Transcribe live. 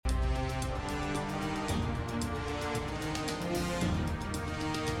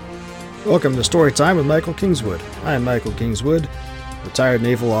Welcome to Storytime with Michael Kingswood. I am Michael Kingswood, retired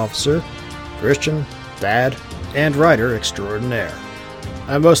naval officer, Christian, dad, and writer extraordinaire.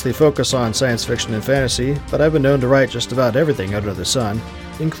 I mostly focus on science fiction and fantasy, but I've been known to write just about everything under the sun,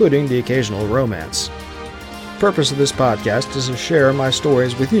 including the occasional romance. The purpose of this podcast is to share my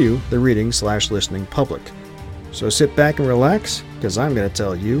stories with you, the reading/listening public. So sit back and relax, because I'm going to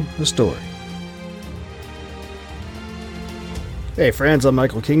tell you a story. Hey friends, I'm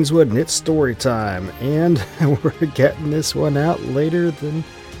Michael Kingswood, and it's story time, and we're getting this one out later than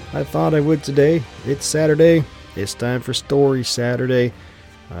I thought I would today. It's Saturday. It's time for Story Saturday.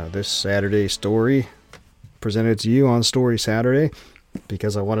 This Saturday story presented to you on Story Saturday,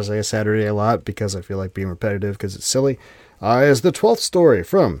 because I want to say Saturday a lot, because I feel like being repetitive, because it's silly, is the 12th story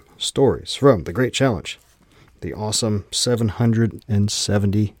from Stories from the Great Challenge, the awesome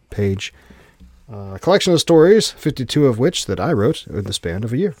 770-page collection of stories, 52 of which that I wrote in the span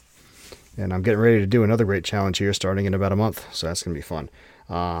of a year. And I'm getting ready to do another great challenge here starting in about a month, so that's going to be fun.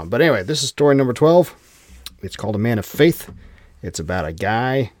 But anyway, this is story number 12. It's called A Man of Faith. It's about a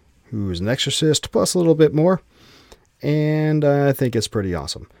guy who's an exorcist, plus a little bit more. And I think it's pretty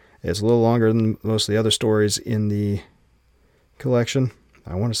awesome. It's a little longer than most of the other stories in the collection.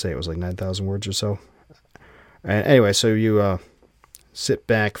 I want to say it was like 9,000 words or so. And anyway, so you sit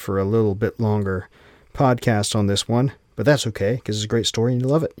back for a little bit longer podcast on this one, but that's okay, because it's a great story and you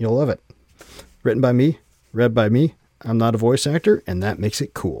love it. You'll love it. Written by me, read by me. I'm not a voice actor, and that makes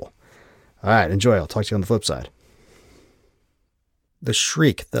it cool. All right, enjoy. I'll talk to you on the flip side. The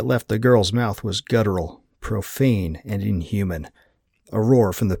shriek that left the girl's mouth was guttural, profane, and inhuman. A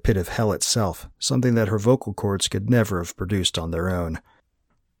roar from the pit of hell itself, something that her vocal cords could never have produced on their own.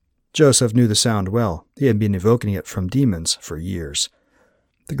 Joseph knew the sound well. He had been evoking it from demons for years.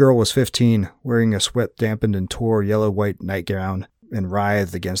 The girl was 15, wearing a sweat-dampened and tore yellow-white nightgown, and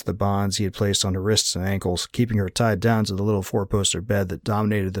writhed against the bonds he had placed on her wrists and ankles, keeping her tied down to the little four-poster bed that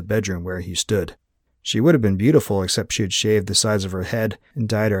dominated the bedroom where he stood. She would have been beautiful, except she had shaved the sides of her head and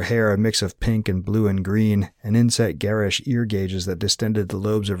dyed her hair a mix of pink and blue and green, and inset garish ear gauges that distended the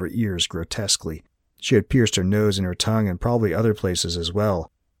lobes of her ears grotesquely. She had pierced her nose and her tongue and probably other places as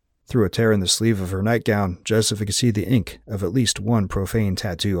well. Through a tear in the sleeve of her nightgown, Joseph could see the ink of at least one profane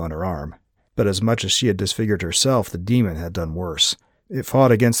tattoo on her arm. But as much as she had disfigured herself, the demon had done worse. It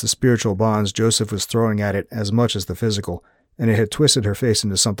fought against the spiritual bonds Joseph was throwing at it as much as the physical, and it had twisted her face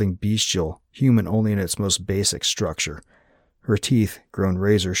into something bestial, human only in its most basic structure. Her teeth, grown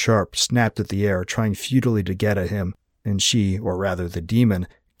razor-sharp, snapped at the air, trying futilely to get at him, and she, or rather the demon,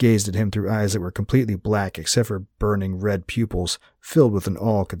 gazed at him through eyes that were completely black except for burning red pupils filled with an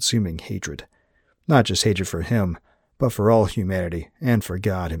all-consuming hatred. Not just hatred for him, but for all humanity and for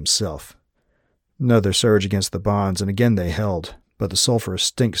God himself. Another surge against the bonds, and again they held, but the sulphurous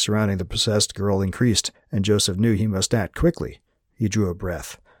stink surrounding the possessed girl increased, and Joseph knew he must act quickly. He drew a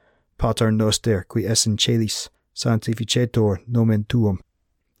breath. Pater noster, qui es in celis, sanctificetur nomen tuum.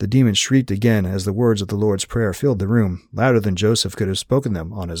 The demon shrieked again as the words of the Lord's Prayer filled the room, louder than Joseph could have spoken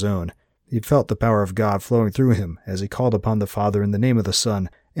them on his own. He felt the power of God flowing through him as he called upon the Father in the name of the Son,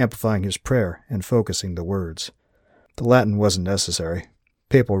 amplifying his prayer and focusing the words. The Latin wasn't necessary.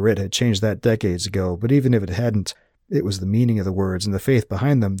 Papal writ had changed that decades ago, but even if it hadn't, it was the meaning of the words and the faith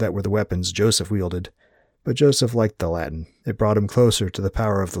behind them that were the weapons Joseph wielded. But Joseph liked the Latin. It brought him closer to the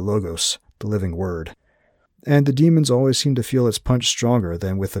power of the Logos, the living word. And the demons always seemed to feel its punch stronger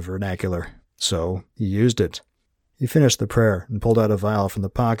than with the vernacular. So he used it. He finished the prayer and pulled out a vial from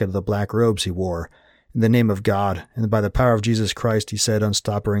the pocket of the black robes he wore. In the name of God, and by the power of Jesus Christ, he said,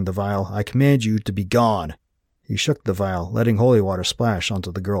 unstoppering the vial, I command you to be gone. He shook the vial, letting holy water splash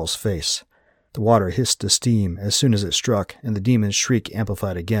onto the girl's face. The water hissed to steam as soon as it struck, and the demon's shriek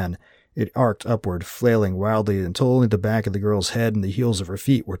amplified again. It arced upward, flailing wildly until only the back of the girl's head and the heels of her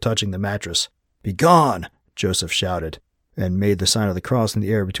feet were touching the mattress. Be gone! Joseph shouted, and made the sign of the cross in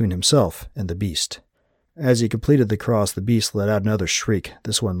the air between himself and the beast. As he completed the cross, the beast let out another shriek,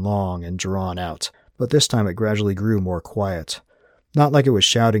 this one long and drawn out, but this time it gradually grew more quiet. Not like it was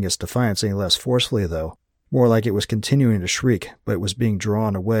shouting its defiance any less forcefully, though. More like it was continuing to shriek, but it was being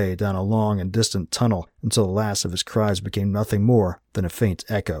drawn away down a long and distant tunnel until the last of his cries became nothing more than a faint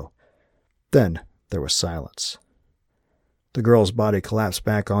echo. Then there was silence. The girl's body collapsed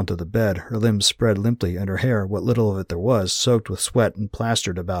back onto the bed, her limbs spread limply, and her hair, what little of it there was, soaked with sweat and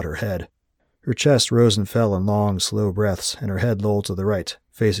plastered about her head. Her chest rose and fell in long, slow breaths, and her head lolled to the right,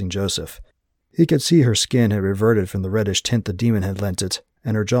 facing Joseph. He could see her skin had reverted from the reddish tint the demon had lent it,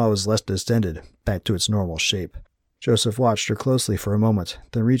 and her jaw was less distended, back to its normal shape. Joseph watched her closely for a moment,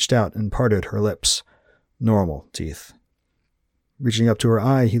 then reached out and parted her lips. Normal teeth. Reaching up to her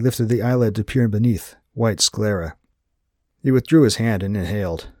eye, he lifted the eyelid to peer beneath, white sclera. He withdrew his hand and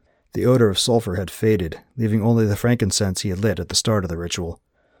inhaled. The odor of sulfur had faded, leaving only the frankincense he had lit at the start of the ritual.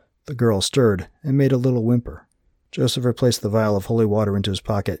 The girl stirred and made a little whimper. Joseph replaced the vial of holy water into his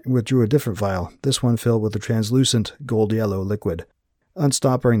pocket and withdrew a different vial, this one filled with a translucent, gold-yellow liquid.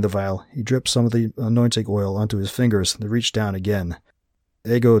 Unstopping the vial, he dripped some of the anointing oil onto his fingers and reached down again.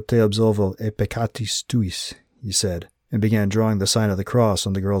 Ego te absolvo e peccatis tuis, he said, and began drawing the sign of the cross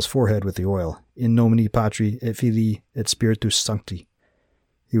on the girl's forehead with the oil, in nomine Patri et Filii et Spiritus Sancti.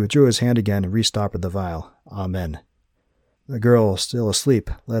 He withdrew his hand again and restoppered the vial. Amen. The girl, still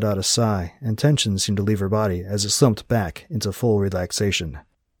asleep, let out a sigh, and tension seemed to leave her body as it slumped back into full relaxation.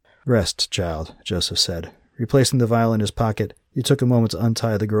 Rest, child, Joseph said. Replacing the vial in his pocket, he took a moment to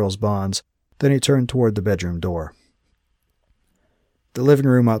untie the girl's bonds, then he turned toward the bedroom door. The living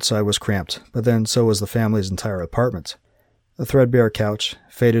room outside was cramped, but then so was the family's entire apartment. A threadbare couch,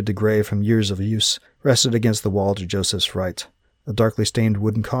 faded to gray from years of use, rested against the wall to Joseph's right, a darkly stained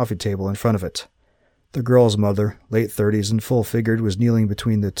wooden coffee table in front of it. The girl's mother, late 30s and full-figured, was kneeling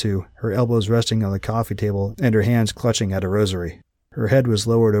between the two, her elbows resting on the coffee table and her hands clutching at a rosary. Her head was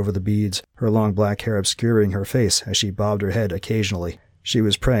lowered over the beads, her long black hair obscuring her face as she bobbed her head occasionally. She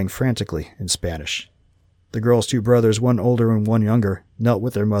was praying frantically in Spanish. The girl's two brothers, one older and one younger, knelt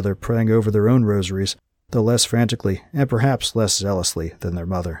with their mother, praying over their own rosaries, though less frantically and perhaps less zealously than their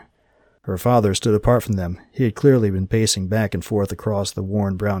mother. Her father stood apart from them. He had clearly been pacing back and forth across the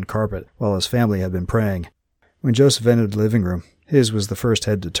worn brown carpet while his family had been praying. When Joseph entered the living room, his was the first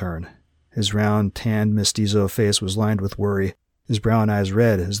head to turn. His round, tanned, mestizo face was lined with worry, his brown eyes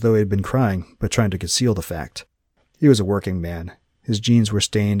red as though he had been crying, but trying to conceal the fact. He was a working man. His jeans were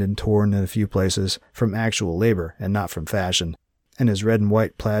stained and torn in a few places, from actual labor and not from fashion, and his red and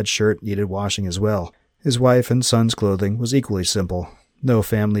white plaid shirt needed washing as well. His wife and son's clothing was equally simple. No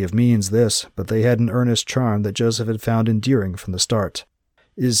family of means, this, but they had an earnest charm that Joseph had found endearing from the start.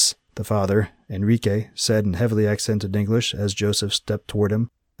 "Is the father," Enrique said in heavily accented English as Joseph stepped toward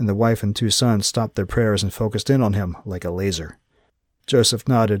him, and the wife and two sons stopped their prayers and focused in on him like a laser. Joseph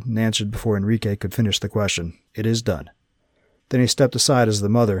nodded and answered before Enrique could finish the question. "It is done." Then he stepped aside as the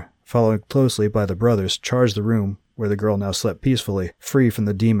mother, followed closely by the brothers, charged the room where the girl now slept peacefully, free from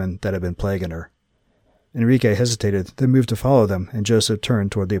the demon that had been plaguing her. Enrique hesitated, then moved to follow them, and Joseph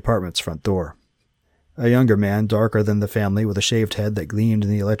turned toward the apartment's front door. A younger man, darker than the family, with a shaved head that gleamed in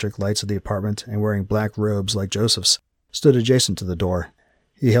the electric lights of the apartment and wearing black robes like Joseph's, stood adjacent to the door.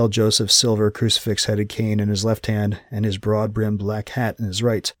 He held Joseph's silver crucifix-headed cane in his left hand and his broad-brimmed black hat in his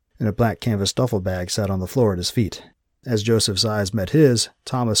right, and a black canvas duffel bag sat on the floor at his feet. As Joseph's eyes met his,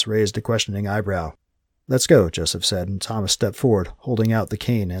 Thomas raised a questioning eyebrow. "Let's go," Joseph said, and Thomas stepped forward, holding out the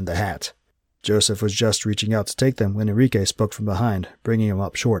cane and the hat. Joseph was just reaching out to take them when Enrique spoke from behind, bringing him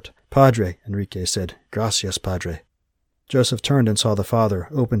up short. "Padre," Enrique said. "Gracias, Padre." Joseph turned and saw the father,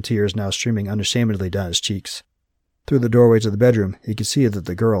 open tears now streaming unashamedly down his cheeks. Through the doorway to the bedroom, he could see that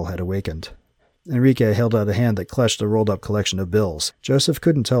the girl had awakened. Enrique held out a hand that clutched a rolled-up collection of bills. Joseph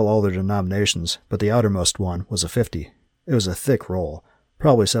couldn't tell all their denominations, but the outermost one was a 50. It was a thick roll,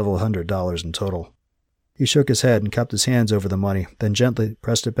 probably several $100s in total. He shook his head and cupped his hands over the money, then gently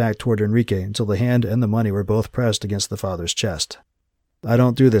pressed it back toward Enrique until the hand and the money were both pressed against the father's chest. "I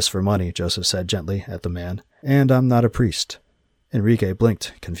don't do this for money," Joseph said gently at the man, "and I'm not a priest." Enrique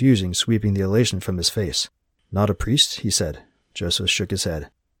blinked, confusing, sweeping the elation from his face. "Not a priest?" he said. Joseph shook his head.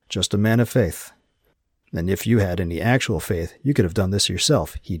 "Just a man of faith." "And if you had any actual faith, you could have done this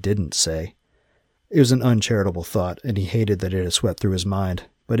yourself," he didn't say. It was an uncharitable thought, and he hated that it had swept through his mind,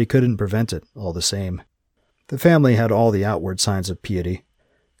 but he couldn't prevent it, all the same. The family had all the outward signs of piety.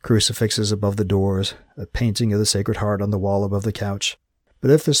 Crucifixes above the doors, a painting of the Sacred Heart on the wall above the couch.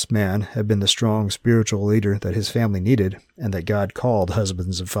 But if this man had been the strong spiritual leader that his family needed, and that God called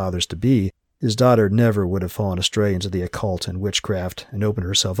husbands and fathers to be, his daughter never would have fallen astray into the occult and witchcraft and opened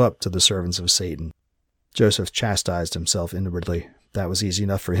herself up to the servants of Satan. Joseph chastised himself inwardly. That was easy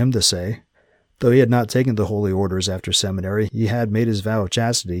enough for him to say. Though he had not taken the holy orders after seminary, he had made his vow of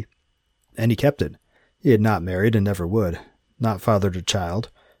chastity, and he kept it. He had not married and never would, not fathered a child,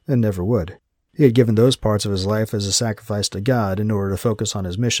 and never would. He had given those parts of his life as a sacrifice to God in order to focus on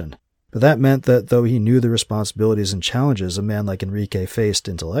his mission. But that meant that though he knew the responsibilities and challenges a man like Enrique faced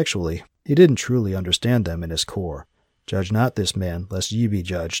intellectually, he didn't truly understand them in his core. "Judge not this man, lest ye be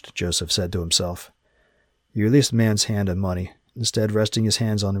judged," Joseph said to himself. He released the man's hand and money, instead resting his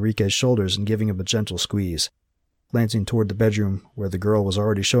hands on Enrique's shoulders and giving him a gentle squeeze. Glancing toward the bedroom, where the girl was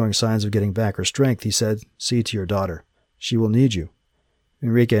already showing signs of getting back her strength, he said, "See to your daughter. She will need you."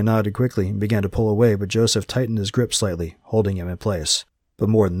 Enrique nodded quickly and began to pull away, but Joseph tightened his grip slightly, holding him in place. But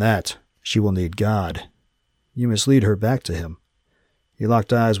more than that, she will need God. You must lead her back to him. He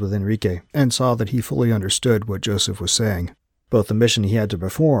locked eyes with Enrique and saw that he fully understood what Joseph was saying, both the mission he had to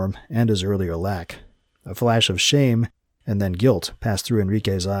perform and his earlier lack. A flash of shame and then guilt passed through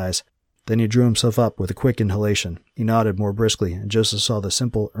Enrique's eyes. Then he drew himself up with a quick inhalation. He nodded more briskly, and Joseph saw the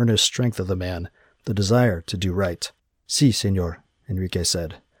simple, earnest strength of the man, the desire to do right. "Si, senor," Enrique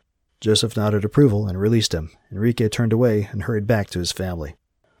said. Joseph nodded approval and released him. Enrique turned away and hurried back to his family.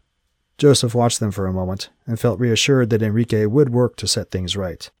 Joseph watched them for a moment and felt reassured that Enrique would work to set things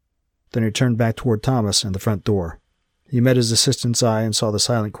right. Then he turned back toward Thomas and the front door. He met his assistant's eye and saw the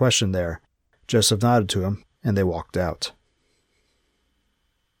silent question there. Joseph nodded to him, and they walked out.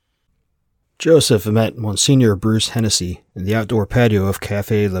 Joseph met Monsignor Bruce Hennessy in the outdoor patio of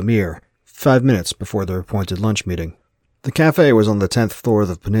Café Lemire 5 minutes before their appointed lunch meeting. The cafe was on the 10th floor of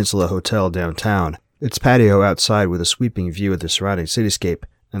the Peninsula Hotel downtown, its patio outside with a sweeping view of the surrounding cityscape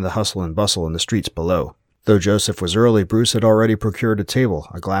and the hustle and bustle in the streets below. Though Joseph was early, Bruce had already procured a table,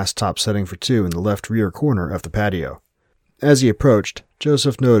 a glass-top setting for two in the left rear corner of the patio. As he approached,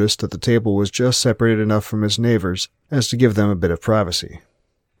 Joseph noticed that the table was just separated enough from his neighbors as to give them a bit of privacy.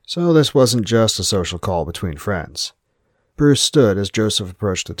 So this wasn't just a social call between friends. Bruce stood as Joseph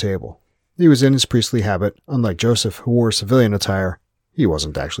approached the table. He was in his priestly habit. Unlike Joseph, who wore civilian attire, he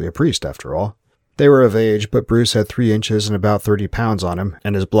wasn't actually a priest after all. They were of age, but Bruce had 3 inches and about 30 pounds on him,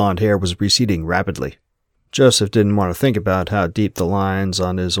 and his blond hair was receding rapidly. Joseph didn't want to think about how deep the lines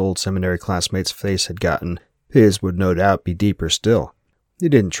on his old seminary classmate's face had gotten. His would no doubt be deeper still. He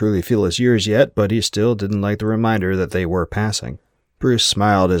didn't truly feel his years yet, but he still didn't like the reminder that they were passing. Bruce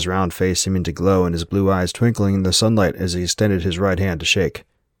smiled, his round face seeming to glow and his blue eyes twinkling in the sunlight as he extended his right hand to shake.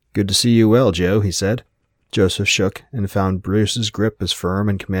 "Good to see you well, Joe," he said. Joseph shook and found Bruce's grip as firm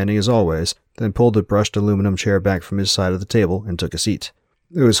and commanding as always, then pulled the brushed aluminum chair back from his side of the table and took a seat.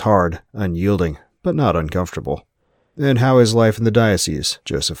 It was hard, unyielding, but not uncomfortable. "And how is life in the diocese?"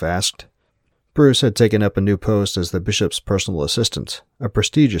 Joseph asked. Bruce had taken up a new post as the bishop's personal assistant, a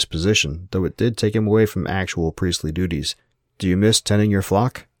prestigious position, though it did take him away from actual priestly duties. "Do you miss tending your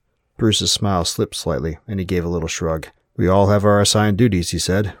flock?" Bruce's smile slipped slightly, and he gave a little shrug. "We all have our assigned duties," he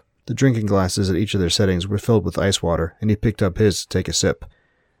said. The drinking glasses at each of their settings were filled with ice water, and he picked up his to take a sip.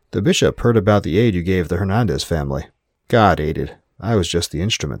 "The bishop heard about the aid you gave the Hernandez family." "God aided. I was just the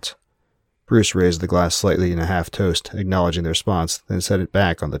instrument." Bruce raised the glass slightly in a half-toast, acknowledging the response, then set it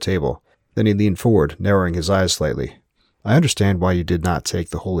back on the table. Then he leaned forward, narrowing his eyes slightly. "I understand why you did not take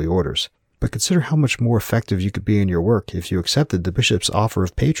the holy orders, but consider how much more effective you could be in your work if you accepted the bishop's offer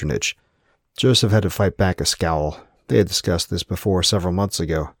of patronage." Joseph had to fight back a scowl. They had discussed this before several months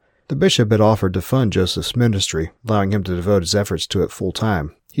ago. The bishop had offered to fund Joseph's ministry, allowing him to devote his efforts to it full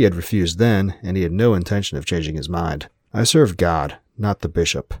time. He had refused then, and he had no intention of changing his mind. "I serve God, not the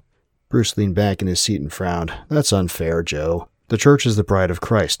bishop." Bruce leaned back in his seat and frowned. "That's unfair, Joe. The church is the bride of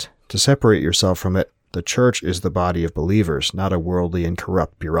Christ. To separate yourself from it, the church is the body of believers, not a worldly and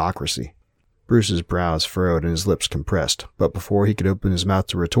corrupt bureaucracy." Bruce's brows furrowed and his lips compressed, but before he could open his mouth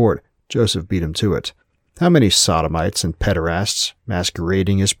to retort, Joseph beat him to it. "How many sodomites and pederasts,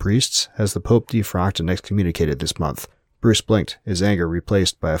 masquerading as priests, has the Pope defrocked and excommunicated this month?" Bruce blinked, his anger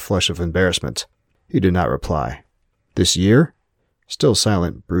replaced by a flush of embarrassment. He did not reply. "This year?" Still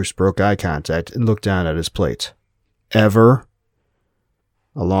silent, Bruce broke eye contact and looked down at his plate. "Ever?"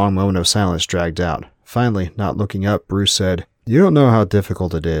 A long moment of silence dragged out. Finally, not looking up, Bruce said, "You don't know how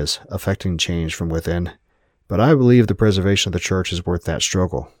difficult it is, affecting change from within. But I believe the preservation of the church is worth that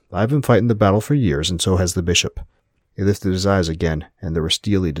struggle. I've been fighting the battle for years, and so has the bishop." He lifted his eyes again, and there was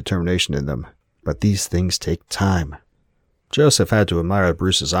steely determination in them. "But these things take time." Joseph had to admire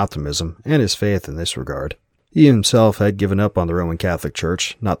Bruce's optimism and his faith in this regard. He himself had given up on the Roman Catholic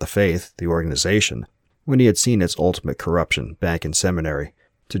Church, not the faith, the organization, when he had seen its ultimate corruption back in seminary.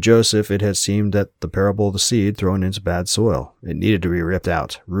 To Joseph, it had seemed that the parable of the seed thrown into bad soil. It needed to be ripped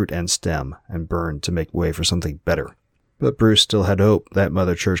out, root and stem, and burned to make way for something better. But Bruce still had hope that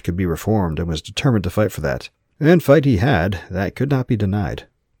Mother Church could be reformed and was determined to fight for that. And fight he had, that could not be denied.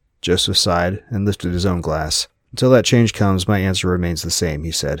 Joseph sighed and lifted his own glass. "Until that change comes, my answer remains the same,"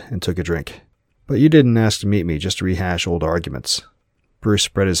 he said, and took a drink. "But you didn't ask to meet me just to rehash old arguments." Bruce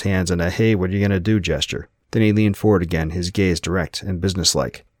spread his hands in a "hey, what are you going to do" gesture. Then he leaned forward again, his gaze direct and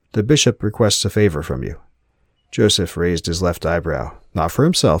businesslike. "The bishop requests a favor from you." Joseph raised his left eyebrow. "Not for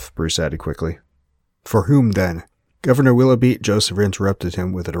himself," Bruce added quickly. "For whom, then?" "Governor Willoughby," Joseph interrupted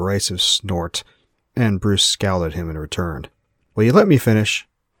him with a derisive snort, and Bruce scowled at him in return. "Will you let me finish?"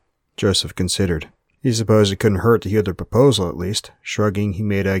 Joseph considered. He supposed it couldn't hurt to hear the proposal at least. Shrugging, he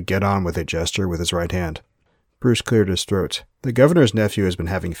made a get-on-with-it gesture with his right hand. Bruce cleared his throat. The governor's nephew has been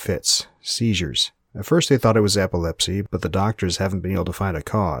having fits, seizures. At first they thought it was epilepsy, but the doctors haven't been able to find a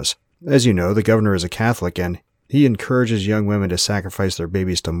cause. As you know, the governor is a Catholic, and he encourages young women to sacrifice their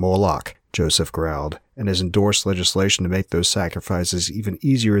babies to Moloch, Joseph growled, and has endorsed legislation to make those sacrifices even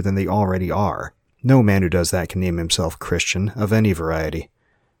easier than they already are. No man who does that can name himself Christian, of any variety.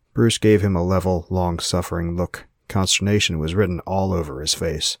 Bruce gave him a level, long-suffering look. Consternation was written all over his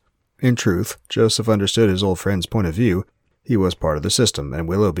face. In truth, Joseph understood his old friend's point of view. He was part of the system, and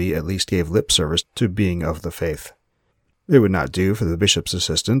Willoughby at least gave lip service to being of the faith. It would not do for the bishop's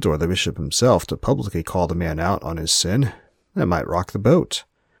assistant or the bishop himself to publicly call the man out on his sin. That might rock the boat.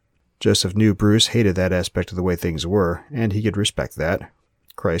 Joseph knew Bruce hated that aspect of the way things were, and he could respect that.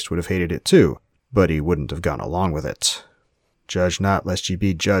 Christ would have hated it too, but he wouldn't have gone along with it. Judge not, lest ye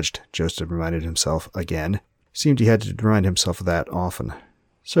be judged, Joseph reminded himself again. Seemed he had to remind himself of that often.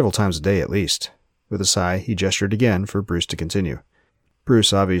 Several times a day at least. With a sigh, he gestured again for Bruce to continue.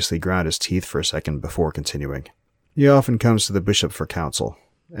 Bruce obviously ground his teeth for a second before continuing. He often comes to the bishop for counsel.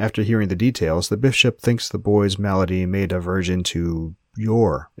 After hearing the details, the bishop thinks the boy's malady may diverge into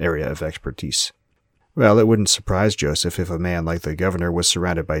your area of expertise. Well, it wouldn't surprise Joseph if a man like the governor was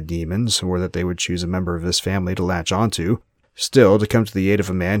surrounded by demons, or that they would choose a member of his family to latch onto. Still, to come to the aid of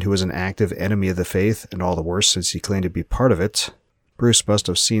a man who was an active enemy of the faith, and all the worse since he claimed to be part of it. Bruce must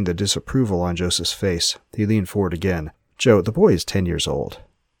have seen the disapproval on Joseph's face. He leaned forward again. Joe, the boy is 10 years old.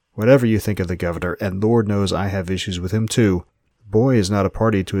 Whatever you think of the governor, and Lord knows I have issues with him too, the boy is not a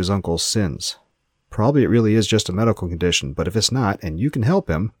party to his uncle's sins. Probably it really is just a medical condition, but if it's not, and you can help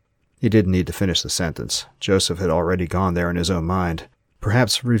him... He didn't need to finish the sentence. Joseph had already gone there in his own mind.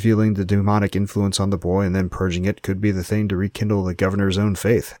 Perhaps revealing the demonic influence on the boy and then purging it could be the thing to rekindle the governor's own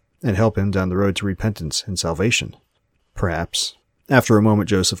faith, and help him down the road to repentance and salvation. Perhaps. After a moment,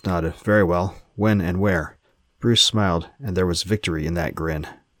 Joseph nodded. Very well. When and where? Bruce smiled, and there was victory in that grin.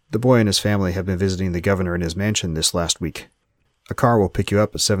 The boy and his family have been visiting the governor in his mansion this last week. A car will pick you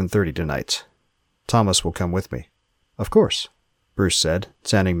up at 7:30 tonight. Thomas will come with me. Of course, Bruce said,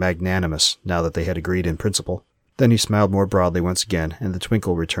 sounding magnanimous now that they had agreed in principle. Then he smiled more broadly once again, and the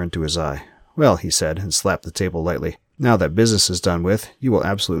twinkle returned to his eye. Well, he said, and slapped the table lightly. Now that business is done with, you will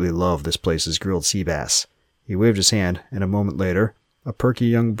absolutely love this place's grilled sea bass. He waved his hand, and a moment later, a perky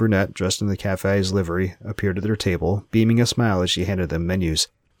young brunette dressed in the cafe's livery appeared at their table, beaming a smile as she handed them menus.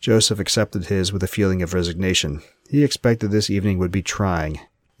 Joseph accepted his with a feeling of resignation. He expected this evening would be trying,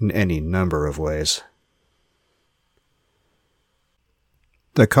 in any number of ways.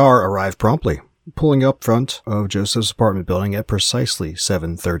 The car arrived promptly, pulling up front of Joseph's apartment building at precisely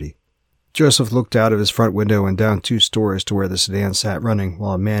 7:30. Joseph looked out of his front window and down 2 stories to where the sedan sat running,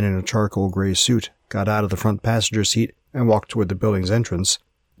 while a man in a charcoal gray suit got out of the front passenger seat and walked toward the building's entrance,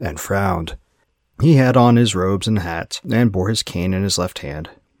 and frowned. He had on his robes and hat, and bore his cane in his left hand.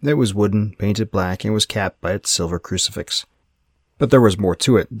 It was wooden, painted black, and was capped by its silver crucifix. But there was more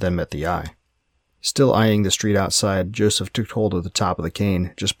to it than met the eye. Still eyeing the street outside, Joseph took hold of the top of the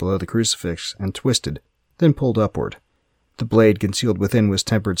cane, just below the crucifix, and twisted, then pulled upward. The blade concealed within was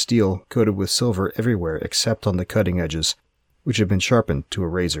tempered steel, coated with silver everywhere except on the cutting edges, which had been sharpened to a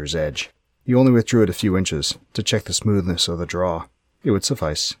razor's edge. He only withdrew it a few inches, to check the smoothness of the draw. It would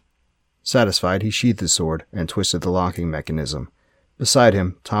suffice. Satisfied, he sheathed his sword, and twisted the locking mechanism. Beside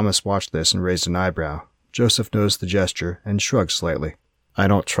him, Thomas watched this and raised an eyebrow. Joseph noticed the gesture, and shrugged slightly. I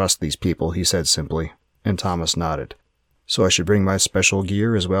don't trust these people, he said simply, and Thomas nodded. So I should bring my special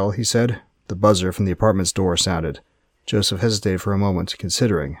gear as well, he said. The buzzer from the apartment's door sounded. Joseph hesitated for a moment,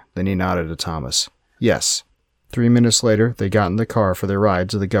 considering. Then he nodded to Thomas. Yes. 3 minutes later, they got in the car for their ride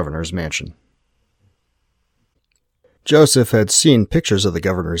to the governor's mansion. Joseph had seen pictures of the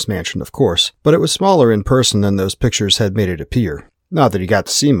governor's mansion, of course, but it was smaller in person than those pictures had made it appear. Not that he got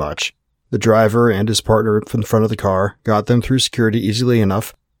to see much. The driver and his partner from the front of the car got them through security easily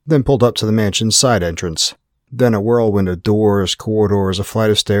enough, then pulled up to the mansion's side entrance. Then a whirlwind of doors, corridors, a flight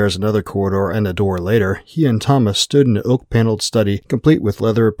of stairs, another corridor, and a door later, he and Thomas stood in an oak-paneled study, complete with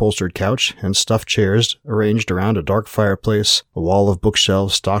leather-upholstered couch and stuffed chairs arranged around a dark fireplace, a wall of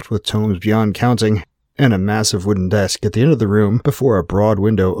bookshelves stocked with tomes beyond counting, and a massive wooden desk at the end of the room before a broad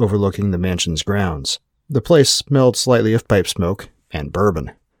window overlooking the mansion's grounds. The place smelled slightly of pipe smoke and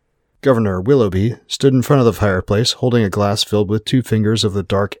bourbon. Governor Willoughby stood in front of the fireplace, holding a glass filled with 2 fingers of the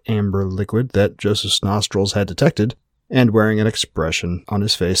dark amber liquid that Joseph's nostrils had detected, and wearing an expression on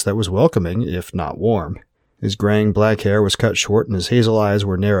his face that was welcoming, if not warm. His graying black hair was cut short, and his hazel eyes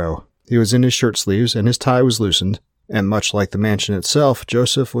were narrow. He was in his shirt sleeves, and his tie was loosened, And much like the mansion itself,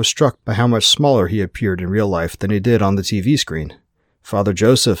 Joseph was struck by how much smaller he appeared in real life than he did on the TV screen. "Father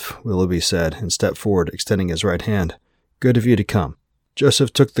Joseph," Willoughby said, and stepped forward, extending his right hand. "Good of you to come."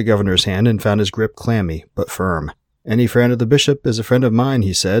 Joseph took the governor's hand and found his grip clammy, but firm. "Any friend of the bishop is a friend of mine,"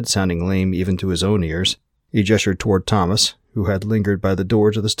 he said, sounding lame even to his own ears. He gestured toward Thomas, who had lingered by the door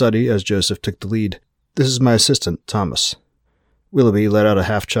to the study as Joseph took the lead. "This is my assistant, Thomas." Willoughby let out a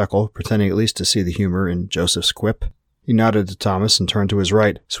half-chuckle, pretending at least to see the humor in Joseph's quip. He nodded to Thomas and turned to his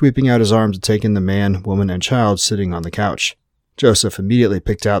right, sweeping out his arm to take in the man, woman, and child sitting on the couch. Joseph immediately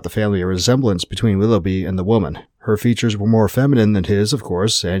picked out the family resemblance between Willoughby and the woman. Her features were more feminine than his, of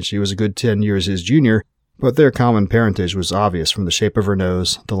course, and she was a good 10 years his junior, but their common parentage was obvious from the shape of her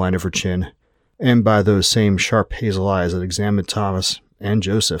nose, the line of her chin, and by those same sharp hazel eyes that examined Thomas and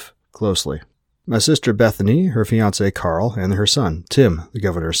Joseph closely. "My sister Bethany, her fiancé Carl, and her son, Tim," the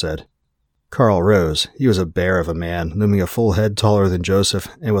governor said. Carl rose. He was a bear of a man, looming a full head taller than Joseph,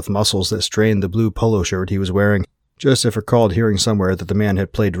 and with muscles that strained the blue polo shirt he was wearing. Joseph recalled hearing somewhere that the man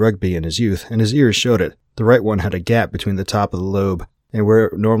had played rugby in his youth, and his ears showed it. The right one had a gap between the top of the lobe, and where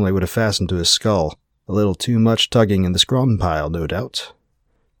it normally would have fastened to his skull. A little too much tugging in the scrum pile, no doubt.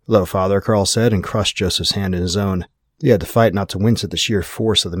 "Hello, Father," Carl said, and crushed Joseph's hand in his own. He had to fight not to wince at the sheer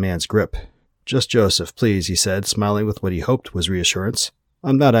force of the man's grip. "Just Joseph, please," he said, smiling with what he hoped was reassurance.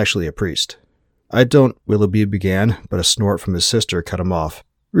 "I'm not actually a priest." "I don't," Willoughby began, but a snort from his sister cut him off.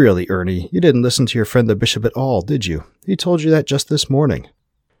 "Really, Ernie, you didn't listen to your friend the bishop at all, did you? He told you that just this morning."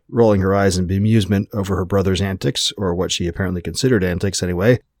 Rolling her eyes in bemusement over her brother's antics, or what she apparently considered antics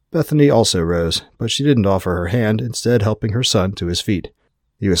anyway, Bethany also rose, but she didn't offer her hand, instead helping her son to his feet.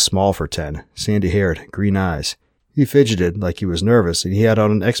 He was small for 10, sandy-haired, green eyes. He fidgeted like he was nervous, and he had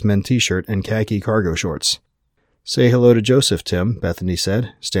on an X-Men t-shirt and khaki cargo shorts. "Say hello to Joseph, Tim," Bethany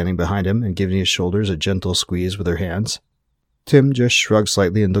said, standing behind him and giving his shoulders a gentle squeeze with her hands. Tim just shrugged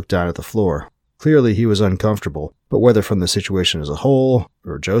slightly and looked down at the floor. Clearly he was uncomfortable, but whether from the situation as a whole,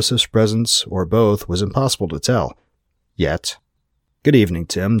 or Joseph's presence, or both, was impossible to tell. Yet. "Good evening,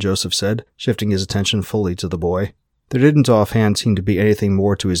 Tim," Joseph said, shifting his attention fully to the boy. There didn't offhand seem to be anything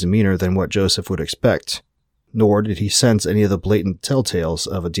more to his demeanor than what Joseph would expect, nor did he sense any of the blatant telltales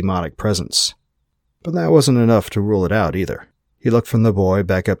of a demonic presence. But that wasn't enough to rule it out, either. He looked from the boy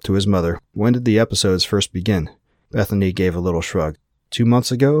back up to his mother. "When did the episodes first begin?" Bethany gave a little shrug. 2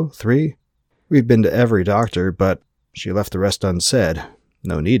 months ago? 3? "We've been to every doctor, but—" She left the rest unsaid.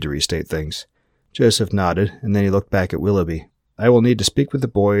 No need to restate things. Joseph nodded, and then he looked back at Willoughby. "I will need to speak with the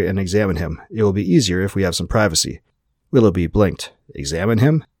boy and examine him. It will be easier if we have some privacy." Willoughby blinked. "Examine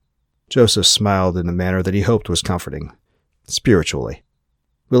him?" Joseph smiled in a manner that he hoped was comforting. "Spiritually."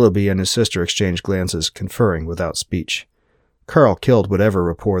 Willoughby and his sister exchanged glances, conferring without speech. Carl killed whatever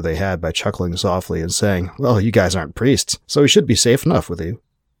rapport they had by chuckling softly and saying, "Well, you guys aren't priests, so we should be safe enough with you."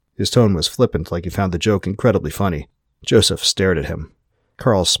 His tone was flippant, like he found the joke incredibly funny. Joseph stared at him.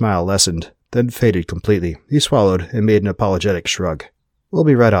 Carl's smile lessened, then faded completely. He swallowed and made an apologetic shrug. "We'll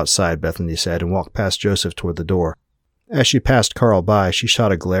be right outside," Bethany said, and walked past Joseph toward the door. As she passed Carl by, she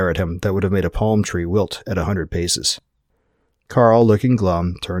shot a glare at him that would have made a palm tree wilt at 100 paces. Carl, looking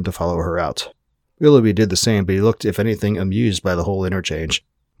glum, turned to follow her out. Willoughby did the same, but he looked, if anything, amused by the whole interchange.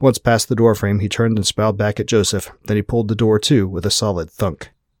 Once past the doorframe, he turned and smiled back at Joseph, then he pulled the door to with a solid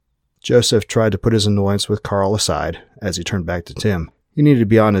thunk. Joseph tried to put his annoyance with Carl aside, as he turned back to Tim. He needed to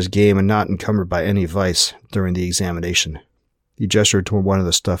be on his game and not encumbered by any vice during the examination. He gestured toward one of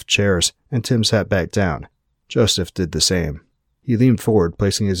the stuffed chairs, and Tim sat back down. Joseph did the same. He leaned forward,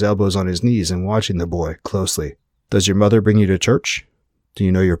 placing his elbows on his knees and watching the boy closely. "Does your mother bring you to church? Do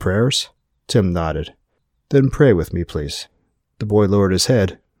you know your prayers?" Tim nodded. "Then pray with me, please." The boy lowered his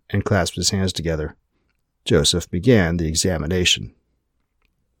head and clasped his hands together. Joseph began the examination.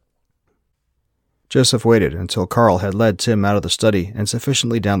 Joseph waited until Carl had led Tim out of the study and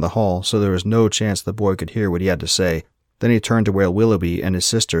sufficiently down the hall so there was no chance the boy could hear what he had to say. Then he turned to where Willoughby and his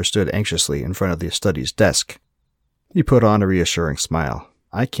sister stood anxiously in front of the study's desk. He put on a reassuring smile.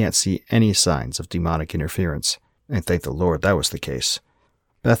 "I can't see any signs of demonic interference, and thank the Lord that was the case."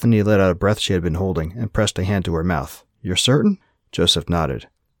 Bethany let out a breath she had been holding and pressed a hand to her mouth. "You're certain?" Joseph nodded.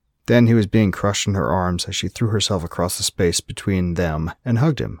 Then he was being crushed in her arms as she threw herself across the space between them and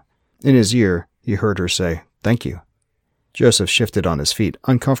hugged him. In his ear, he heard her say, "Thank you." Joseph shifted on his feet,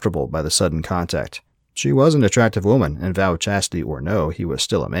 uncomfortable by the sudden contact. She was an attractive woman, and vow chastity or no, he was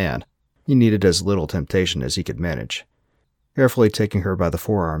still a man. He needed as little temptation as he could manage. Carefully taking her by the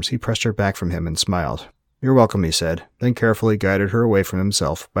forearms, he pressed her back from him and smiled. "You're welcome," he said, then carefully guided her away from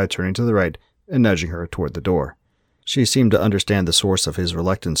himself by turning to the right and nudging her toward the door. She seemed to understand the source of his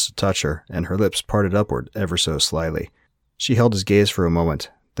reluctance to touch her, and her lips parted upward ever so slyly. She held his gaze for a moment,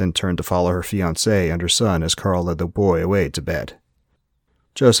 then turned to follow her fiancé and her son as Carl led the boy away to bed.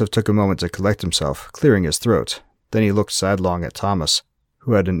 Joseph took a moment to collect himself, clearing his throat. Then he looked sidelong at Thomas,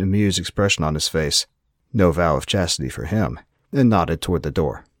 who had an amused expression on his face, no vow of chastity for him, and nodded toward the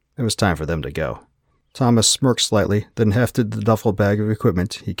door. It was time for them to go. Thomas smirked slightly, then hefted the duffel bag of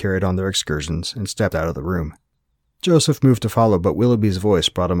equipment he carried on their excursions and stepped out of the room. Joseph moved to follow, but Willoughby's voice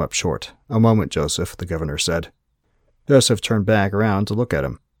brought him up short. "A moment, Joseph," the governor said. Joseph turned back around to look at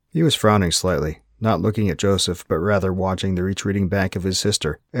him. He was frowning slightly, not looking at Joseph, but rather watching the retreating back of his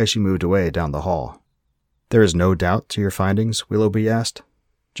sister as she moved away down the hall. "There is no doubt to your findings?" Willoughby asked.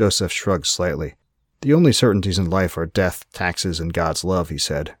 Joseph shrugged slightly. "The only certainties in life are death, taxes, and God's love," he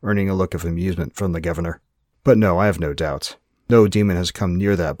said, earning a look of amusement from the governor. "But no, I have no doubt. No demon has come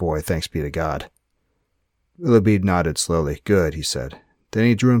near that boy, thanks be to God." Willoughby nodded slowly. "Good," he said. Then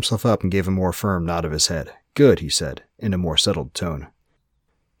he drew himself up and gave a more firm nod of his head. "Good," he said, in a more settled tone.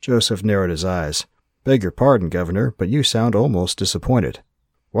 Joseph narrowed his eyes. "Beg your pardon, Governor, but you sound almost disappointed."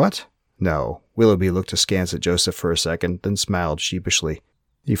 "What?" "No." Willoughby looked askance at Joseph for a second, then smiled sheepishly.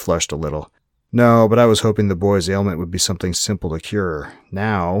 He flushed a little. "No, but I was hoping the boy's ailment would be something simple to cure.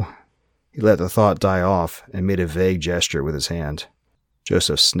 Now—" He let the thought die off and made a vague gesture with his hand.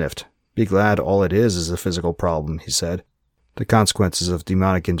 Joseph sniffed. "Be glad all it is a physical problem," he said. "The consequences of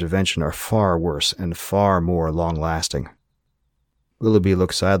demonic intervention are far worse and far more long-lasting." Willoughby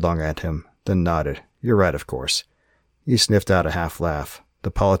looked sidelong at him, then nodded. "You're right, of course." He sniffed out a half-laugh.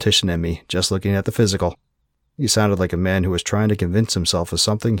 "The politician in me, just looking at the physical." He sounded like a man who was trying to convince himself of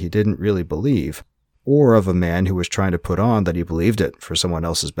something he didn't really believe, or of a man who was trying to put on that he believed it for someone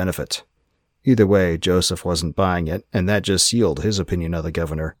else's benefit. Either way, Joseph wasn't buying it, and that just sealed his opinion of the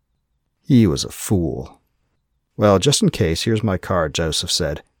governor. He was a fool. "Well, just in case, here's my card," Joseph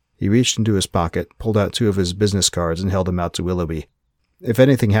said. He reached into his pocket, pulled out 2 of his business cards, and held them out to Willoughby. "If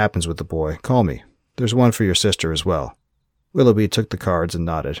anything happens with the boy, call me. There's one for your sister as well." Willoughby took the cards and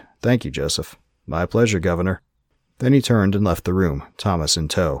nodded. "Thank you, Joseph." "My pleasure, Governor." Then he turned and left the room, Thomas in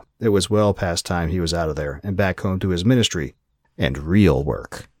tow. It was well past time he was out of there and back home to his ministry and real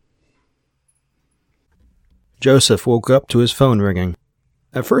work. Joseph woke up to his phone ringing.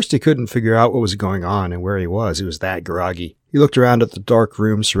 At first he couldn't figure out what was going on and where he was. He was that groggy. He looked around at the dark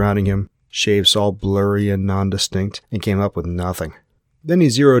room surrounding him, shapes all blurry and non-distinct, and came up with nothing. Then he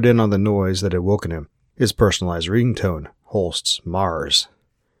zeroed in on the noise that had woken him. His personalized ringtone, Holst's Mars.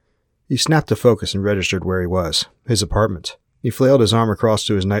 He snapped to focus and registered where he was, his apartment. He flailed his arm across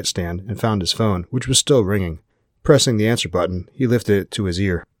to his nightstand and found his phone, which was still ringing. Pressing the answer button, he lifted it to his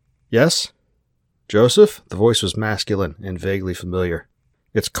ear. "Yes?" "Joseph?" The voice was masculine and vaguely familiar.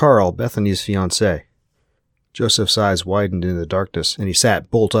 "It's Carl, Bethany's fiancé." Joseph's eyes widened in the darkness, and he sat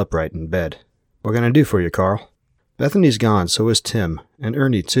bolt upright in bed. "What can I do for you, Carl?" "Bethany's gone, so is Tim, and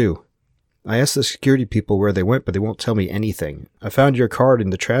Ernie, too. I asked the security people where they went, but they won't tell me anything. I found your card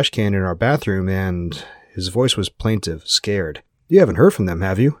in the trash can in our bathroom, and—" His voice was plaintive, scared. "You haven't heard from them,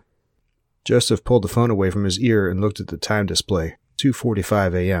 have you?" Joseph pulled the phone away from his ear and looked at the time display,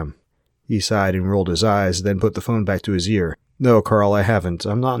 2:45 a.m. He sighed and rolled his eyes, then put the phone back to his ear. "No, Carl, I haven't.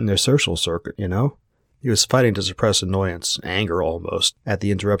 I'm not in their social circuit, you know?" He was fighting to suppress annoyance, anger almost, at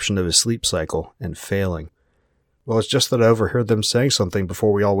the interruption of his sleep cycle, and failing. "Well, it's just that I overheard them saying something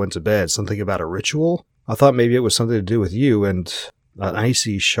before we all went to bed, something about a ritual. I thought maybe it was something to do with you, and—" An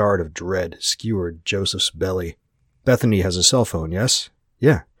icy shard of dread skewered Joseph's belly. "Bethany has a cell phone, yes?"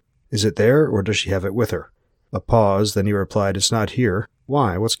 "Yeah." "Is it there, or does she have it with her?" A pause, then he replied, "It's not here."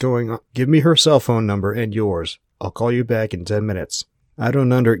 "Why? What's going on?" "Give me her cell phone number and yours. I'll call you back in 10 minutes. "I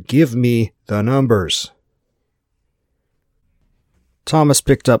don't Give me the numbers." Thomas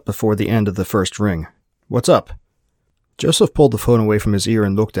picked up before the end of the first ring. "What's up?" Joseph pulled the phone away from his ear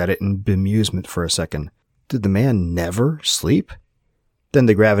and looked at it in bemusement for a second. Did the man never sleep? Then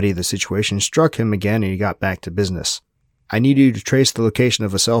the gravity of the situation struck him again and he got back to business. "I need you to trace the location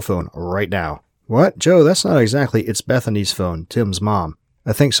of a cell phone right now." "What? Joe, that's not exactly— It's Bethany's phone, Tim's mom.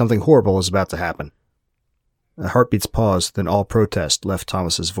 I think something horrible is about to happen." A heartbeat's pause, then all protest left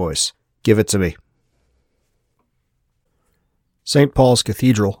Thomas's voice. "Give it to me." St. Paul's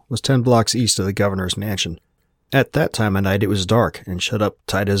Cathedral was 10 blocks east of the governor's mansion. At that time of night it was dark and shut up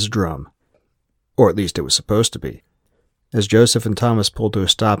tight as a drum. Or at least it was supposed to be. As Joseph and Thomas pulled to a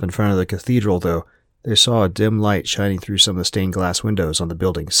stop in front of the cathedral, though, they saw a dim light shining through some of the stained glass windows on the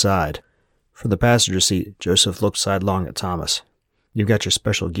building's side. From the passenger seat, Joseph looked sidelong at Thomas. "You've got your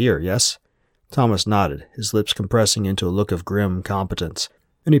special gear, yes?" Thomas nodded, his lips compressing into a look of grim competence,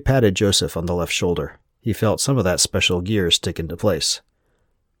 and he patted Joseph on the left shoulder. He felt some of that special gear stick into place.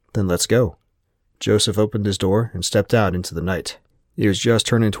 "Then let's go." Joseph opened his door and stepped out into the night. He was just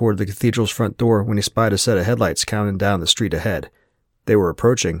turning toward the cathedral's front door when he spied a set of headlights counting down the street ahead. They were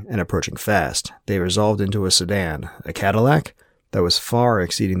approaching, and approaching fast. They resolved into a sedan, a Cadillac, that was far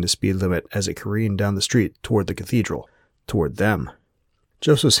exceeding the speed limit as it careened down the street toward the cathedral, toward them.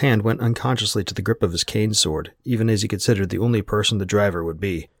 Joseph's hand went unconsciously to the grip of his cane sword, even as he considered the only person the driver would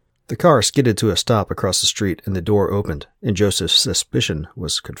be. The car skidded to a stop across the street, and the door opened, and Joseph's suspicion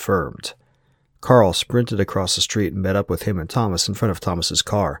was confirmed. Carl sprinted across the street and met up with him and Thomas in front of Thomas's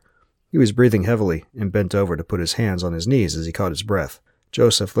car. He was breathing heavily and bent over to put his hands on his knees as he caught his breath.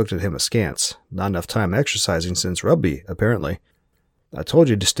 Joseph looked at him askance. Not enough time exercising since rugby, apparently. "I told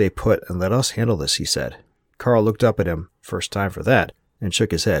you to stay put and let us handle this," he said. Carl looked up at him, first time for that, and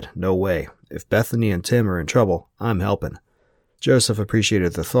shook his head. "No way. If Bethany and Tim are in trouble, I'm helping." Joseph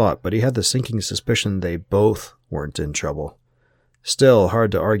appreciated the thought, but he had the sinking suspicion they both weren't in trouble. Still,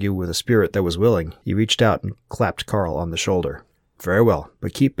 hard to argue with a spirit that was willing, he reached out and clapped Carl on the shoulder. "Very well,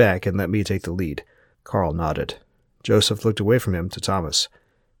 but keep back and let me take the lead." Carl nodded. Joseph looked away from him to Thomas.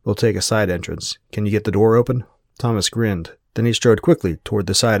 "We'll take a side entrance. Can you get the door open?" Thomas grinned. Then he strode quickly toward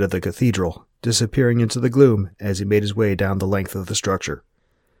the side of the cathedral, disappearing into the gloom as he made his way down the length of the structure.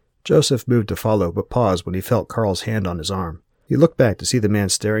 Joseph moved to follow, but paused when he felt Carl's hand on his arm. He looked back to see the man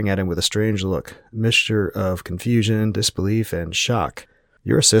staring at him with a strange look, a mixture of confusion, disbelief, and shock.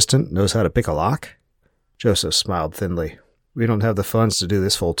 "Your assistant knows how to pick a lock?" Joseph smiled thinly. "We don't have the funds to do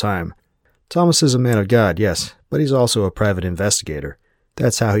this full time. Thomas is a man of God, yes, but he's also a private investigator.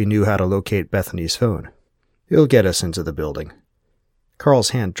 That's how he knew how to locate Bethany's phone. He'll get us into the building."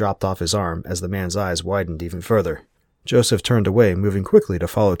 Carl's hand dropped off his arm as the man's eyes widened even further. Joseph turned away, moving quickly to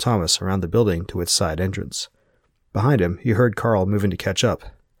follow Thomas around the building to its side entrance. Behind him, he heard Carl moving to catch up.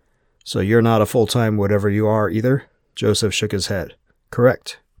 "So you're not a full-time whatever you are either?" Joseph shook his head.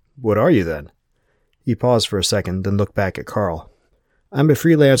 "Correct. What are you then?" He paused for a second, then looked back at Carl. "I'm a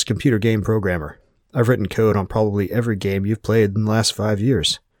freelance computer game programmer. I've written code on probably every game you've played in the last 5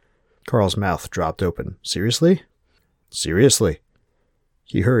 years. Carl's mouth dropped open. "Seriously?" "Seriously."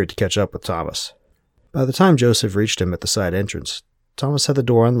 He hurried to catch up with Thomas. By the time Joseph reached him at the side entrance, Thomas had the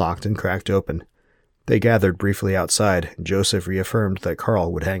door unlocked and cracked open. They gathered briefly outside, and Joseph reaffirmed that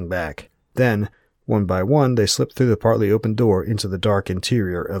Carl would hang back. Then, one by one, they slipped through the partly open door into the dark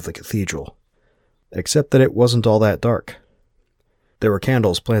interior of the cathedral. Except that it wasn't all that dark. There were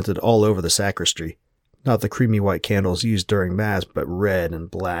candles planted all over the sacristy. Not the creamy white candles used during Mass, but red and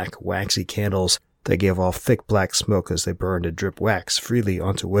black, waxy candles that gave off thick black smoke as they burned and dripped wax freely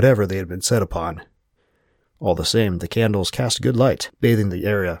onto whatever they had been set upon. All the same, the candles cast good light, bathing the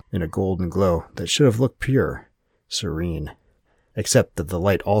area in a golden glow that should have looked pure, serene. Except that the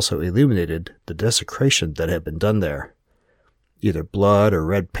light also illuminated the desecration that had been done there. Either blood or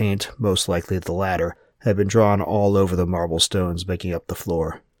red paint, most likely the latter, had been drawn all over the marble stones making up the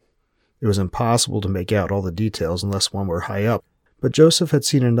floor. It was impossible to make out all the details unless one were high up, but Joseph had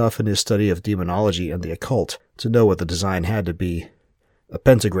seen enough in his study of demonology and the occult to know what the design had to be. A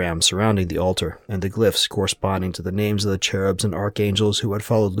pentagram surrounding the altar, and the glyphs corresponding to the names of the cherubs and archangels who had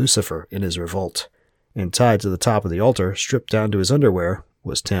followed Lucifer in his revolt. And tied to the top of the altar, stripped down to his underwear,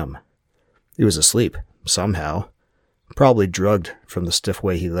 was Tim. He was asleep, somehow. Probably drugged from the stiff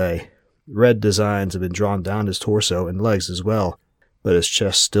way he lay. Red designs had been drawn down his torso and legs as well, but his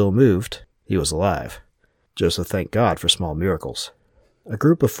chest still moved. He was alive. Joseph thanked God for small miracles. A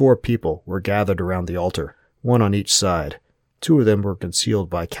group of 4 people were gathered around the altar, one on each side. 2 of them were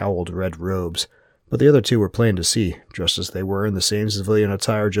concealed by cowled red robes, but the other 2 were plain to see, just as they were in the same civilian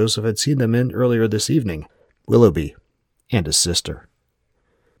attire Joseph had seen them in earlier this evening, Willoughby and his sister.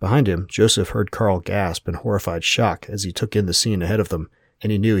 Behind him, Joseph heard Carl gasp in horrified shock as he took in the scene ahead of them,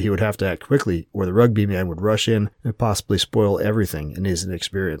 and he knew he would have to act quickly or the rugby man would rush in and possibly spoil everything in his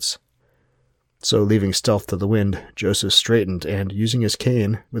inexperience. So, leaving stealth to the wind, Joseph straightened and, using his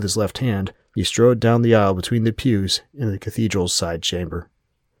cane with his left hand, he strode down the aisle between the pews in the cathedral's side chamber.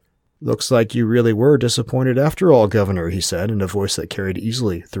 "Looks like you really were disappointed after all, Governor," he said in a voice that carried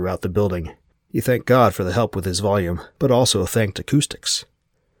easily throughout the building. He thanked God for the help with his volume, but also thanked acoustics.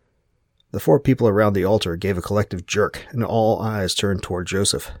 The 4 people around the altar gave a collective jerk, and all eyes turned toward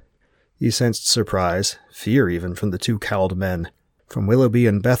Joseph. He sensed surprise, fear even, from the 2 cowled men. From Willoughby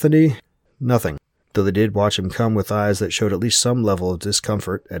and Bethany, nothing, though they did watch him come with eyes that showed at least some level of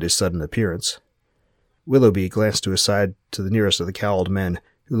discomfort at his sudden appearance. Willoughby glanced to his side to the nearest of the cowled men,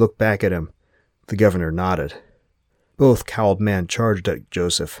 who looked back at him. The governor nodded. Both cowled men charged at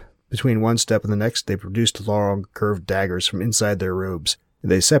Joseph. Between one step and the next, they produced long, curved daggers from inside their robes, and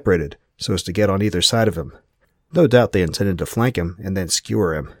they separated, so as to get on either side of him. No doubt they intended to flank him and then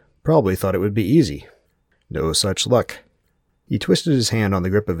skewer him. Probably thought it would be easy. No such luck. He twisted his hand on the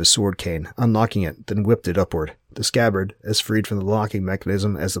grip of his sword cane, unlocking it, then whipped it upward. The scabbard, as freed from the locking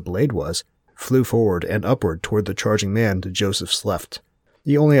mechanism as the blade was, flew forward and upward toward the charging man to Joseph's left.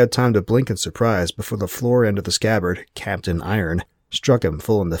 He only had time to blink in surprise before the floor end of the scabbard, capped in iron, struck him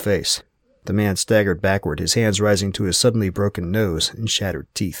full in the face. The man staggered backward, his hands rising to his suddenly broken nose and shattered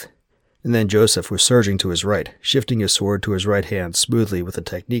teeth. And then Joseph was surging to his right, shifting his sword to his right hand smoothly with a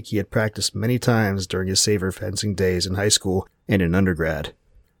technique he had practiced many times during his saber fencing days in high school and in undergrad.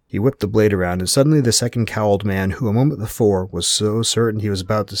 He whipped the blade around, and suddenly the second cowled man, who a moment before was so certain he was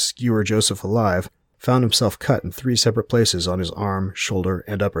about to skewer Joseph alive, found himself cut in 3 separate places on his arm, shoulder,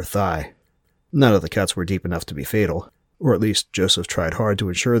 and upper thigh. None of the cuts were deep enough to be fatal, or at least Joseph tried hard to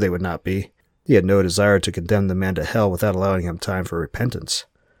ensure they would not be. He had no desire to condemn the man to hell without allowing him time for repentance.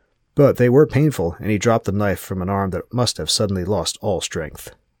 But they were painful, and he dropped the knife from an arm that must have suddenly lost all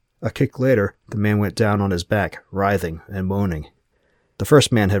strength. A kick later, the man went down on his back, writhing and moaning. The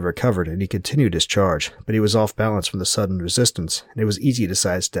first man had recovered, and he continued his charge, but he was off balance from the sudden resistance, and it was easy to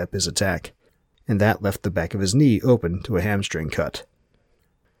sidestep his attack, and that left the back of his knee open to a hamstring cut.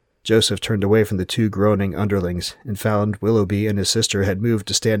 Joseph turned away from the 2 groaning underlings, and found Willoughby and his sister had moved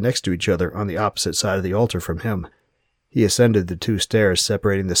to stand next to each other on the opposite side of the altar from him. He ascended the 2 stairs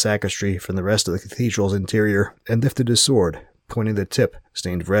separating the sacristy from the rest of the cathedral's interior, and lifted his sword, pointing the tip,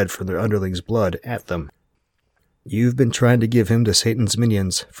 stained red from their underling's blood, at them. "You've been trying to give him to Satan's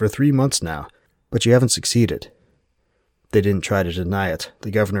minions for 3 months now, but you haven't succeeded." They didn't try to deny it.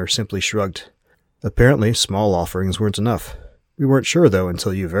 The governor simply shrugged. "Apparently, small offerings weren't enough. We weren't sure, though,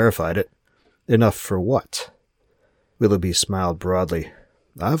 until you verified it." "Enough for what?" Willoughby smiled broadly.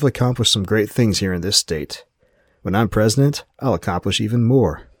 "I've accomplished some great things here in this state. When I'm president, I'll accomplish even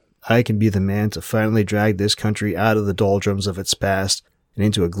more. I can be the man to finally drag this country out of the doldrums of its past and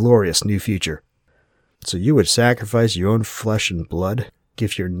into a glorious new future." "So you would sacrifice your own flesh and blood,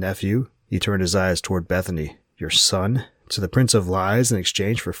 give your nephew," he turned his eyes toward Bethany, "your son, to the Prince of Lies in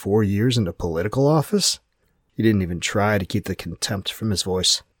exchange for 4 years in a political office?" He didn't even try to keep the contempt from his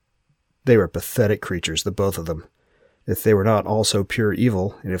voice. They were pathetic creatures, the both of them. If they were not also pure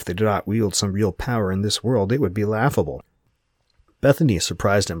evil, and if they did not wield some real power in this world, it would be laughable. Bethany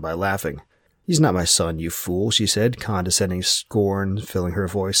surprised him by laughing. "He's not my son, you fool," she said, condescending scorn filling her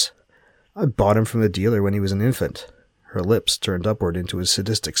voice. "I bought him from a dealer when he was an infant." Her lips turned upward into a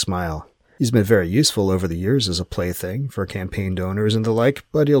sadistic smile. "He's been very useful over the years as a plaything for campaign donors and the like,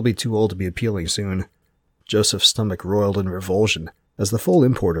 but he'll be too old to be appealing soon." Joseph's stomach roiled in revulsion as the full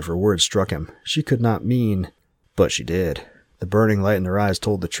import of her words struck him. She could not mean... But she did. The burning light in her eyes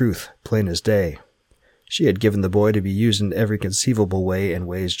told the truth, plain as day. She had given the boy to be used in every conceivable way, and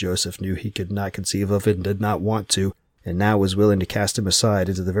ways Joseph knew he could not conceive of and did not want to, and now was willing to cast him aside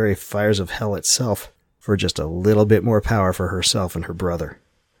into the very fires of hell itself for just a little bit more power for herself and her brother.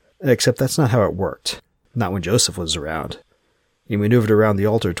 Except that's not how it worked. Not when Joseph was around. He maneuvered around the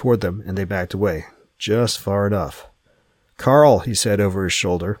altar toward them, and they backed away, just far enough. "Carl," he said over his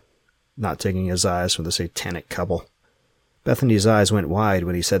shoulder, not taking his eyes from the satanic couple. Bethany's eyes went wide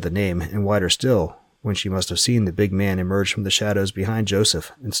when he said the name, and wider still when she must have seen the big man emerge from the shadows behind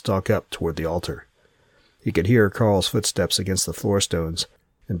Joseph and stalk up toward the altar. He could hear Carl's footsteps against the floor stones,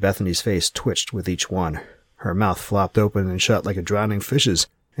 and Bethany's face twitched with each one. Her mouth flopped open and shut like a drowning fish's,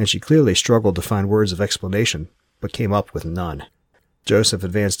 and she clearly struggled to find words of explanation, but came up with none. Joseph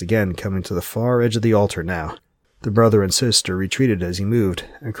advanced again, coming to the far edge of the altar now. The brother and sister retreated as he moved,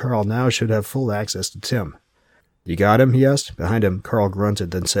 and Carl now should have full access to Tim. "You got him?" he asked. Behind him, Carl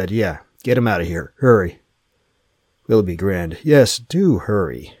grunted, then said, "Yeah, get him out of here. Hurry." Willoughby grinned. "Yes, do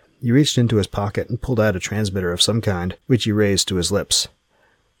hurry." He reached into his pocket and pulled out a transmitter of some kind, which he raised to his lips.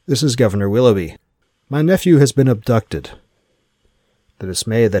 "This is Governor Willoughby. My nephew has been abducted." The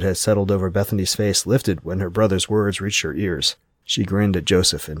dismay that had settled over Bethany's face lifted when her brother's words reached her ears. She grinned at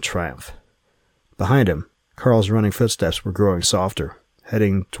Joseph in triumph. Behind him, Carl's running footsteps were growing softer,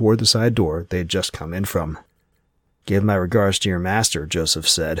 heading toward the side door they had just come in from. "Give my regards to your master," Joseph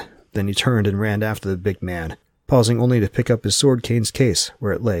said. Then he turned and ran after the big man, pausing only to pick up his sword cane's case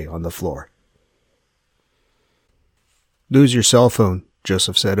where it lay on the floor. "Lose your cell phone,"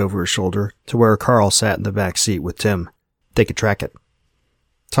 Joseph said over his shoulder, to where Carl sat in the back seat with Tim. "They could track it."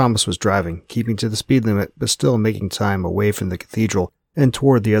 Thomas was driving, keeping to the speed limit, but still making time away from the cathedral and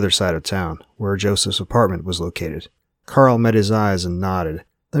toward the other side of town, where Joseph's apartment was located. Carl met his eyes and nodded,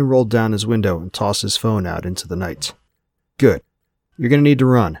 then rolled down his window and tossed his phone out into the night. "Good. You're going to need to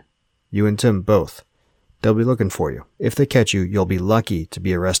run. You and Tim both. They'll be looking for you. If they catch you, you'll be lucky to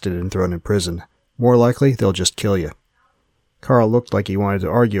be arrested and thrown in prison. More likely, they'll just kill you." Carl looked like he wanted to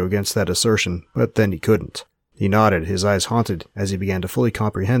argue against that assertion, but then he couldn't. He nodded, his eyes haunted, as he began to fully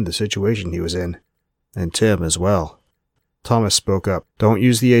comprehend the situation he was in. And Tim as well. Thomas spoke up. "Don't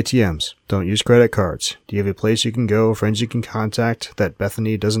use the ATMs. Don't use credit cards. Do you have a place you can go, friends you can contact, that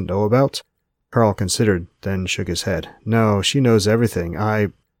Bethany doesn't know about?" Carl considered, then shook his head. "No, she knows everything.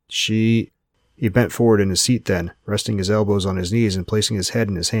 He bent forward in his seat then, resting his elbows on his knees and placing his head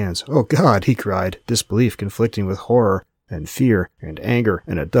in his hands. "Oh God," he cried, disbelief conflicting with horror and fear and anger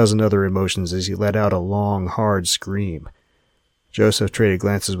and a dozen other emotions as he let out a long, hard scream. Joseph traded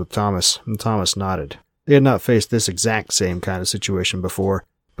glances with Thomas, and Thomas nodded. They had not faced this exact same kind of situation before,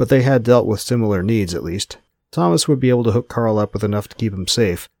 but they had dealt with similar needs at least. Thomas would be able to hook Carl up with enough to keep him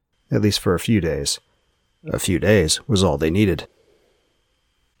safe, at least for a few days. A few days was all they needed.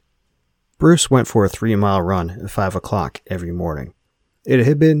 Bruce went for a 3-mile run at 5 o'clock every morning. It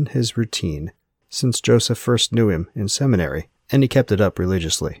had been his routine since Joseph first knew him in seminary, and he kept it up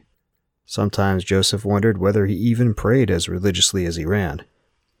religiously. Sometimes Joseph wondered whether he even prayed as religiously as he ran.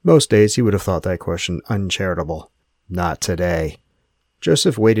 Most days he would have thought that question uncharitable. Not today.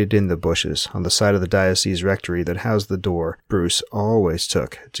 Joseph waited in the bushes on the side of the diocese rectory that housed the door Bruce always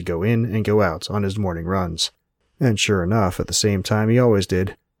took to go in and go out on his morning runs. And sure enough, at the same time he always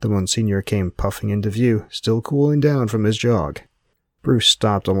did, the Monsignor came puffing into view, still cooling down from his jog. Bruce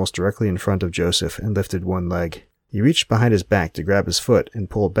stopped almost directly in front of Joseph and lifted one leg. He reached behind his back to grab his foot and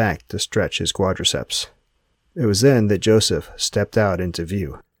pull back to stretch his quadriceps. It was then that Joseph stepped out into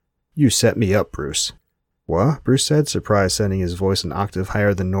view. "You set me up, Bruce." "What?" Bruce said, surprise sending his voice an octave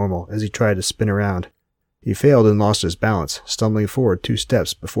higher than normal as he tried to spin around. He failed and lost his balance, stumbling forward 2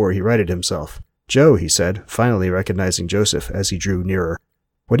 steps before he righted himself. "Joe," he said, finally recognizing Joseph as he drew nearer.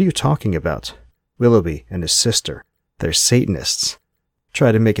 "What are you talking about?" "Willoughby and his sister. They're Satanists.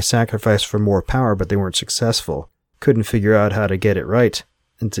 Tried to make a sacrifice for more power, but they weren't successful. Couldn't figure out how to get it right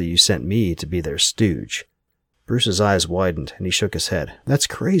until you sent me to be their stooge." Bruce's eyes widened, and he shook his head. "That's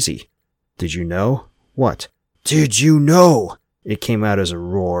crazy." "Did you know?" "What?" "Did you know?" It came out as a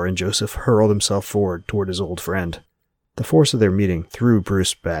roar, and Joseph hurled himself forward toward his old friend. The force of their meeting threw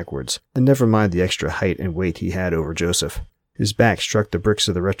Bruce backwards, and never mind the extra height and weight he had over Joseph. His back struck the bricks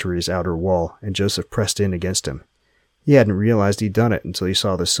of the rectory's outer wall, and Joseph pressed in against him. He hadn't realized he'd done it until he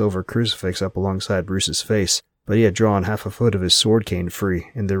saw the silver crucifix up alongside Bruce's face, but he had drawn half a foot of his sword cane free,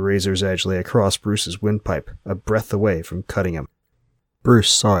 and the razor's edge lay across Bruce's windpipe, a breath away from cutting him. Bruce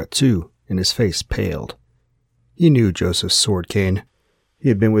saw it too, and his face paled. He knew Joseph's sword cane. He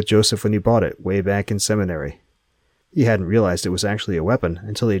had been with Joseph when he bought it, way back in seminary. He hadn't realized it was actually a weapon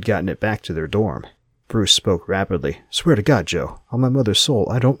until he had gotten it back to their dorm. Bruce spoke rapidly. "Swear to God, Joe, on my mother's soul,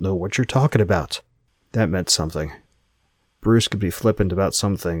 I don't know what you're talking about." That meant something. Bruce could be flippant about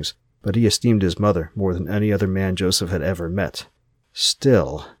some things, but he esteemed his mother more than any other man Joseph had ever met.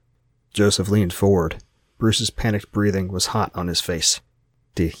 Still, Joseph leaned forward. Bruce's panicked breathing was hot on his face.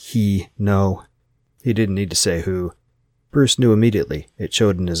 Did he know? He didn't need to say who. Bruce knew immediately. It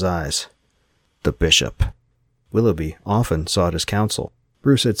showed in his eyes. The bishop. Willoughby often sought his counsel.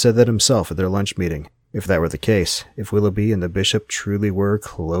 Bruce had said that himself at their lunch meeting. If that were the case, if Willoughby and the bishop truly were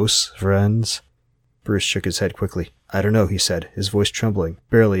close friends... Bruce shook his head quickly. "I don't know," he said, his voice trembling,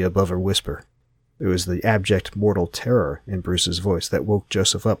 barely above a whisper. It was the abject mortal terror in Bruce's voice that woke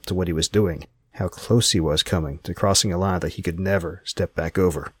Joseph up to what he was doing, how close he was coming to crossing a line that he could never step back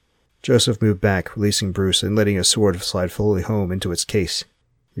over. Joseph moved back, releasing Bruce and letting his sword slide fully home into its case.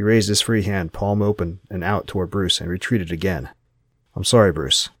 He raised his free hand, palm open, and out toward Bruce and retreated again. "I'm sorry,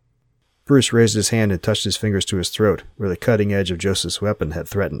 Bruce." Bruce raised his hand and touched his fingers to his throat, where the cutting edge of Joseph's weapon had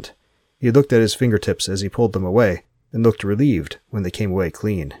threatened. He looked at his fingertips as he pulled them away, and looked relieved when they came away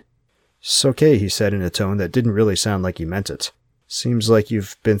clean. "It's okay," he said in a tone that didn't really sound like he meant it. "Seems like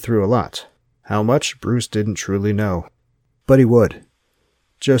you've been through a lot." How much, Bruce didn't truly know. But he would.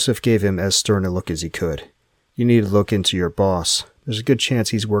 Joseph gave him as stern a look as he could. "You need to look into your boss. There's a good chance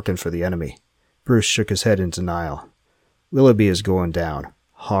he's working for the enemy." Bruce shook his head in denial. "Willoughby is going down.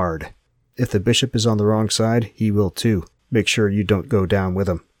 Hard. If the bishop is on the wrong side, he will too. Make sure you don't go down with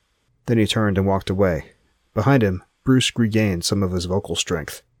him." Then he turned and walked away. Behind him, Bruce regained some of his vocal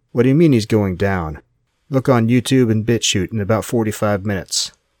strength. "What do you mean he's going down? Look on YouTube and BitChute in about 45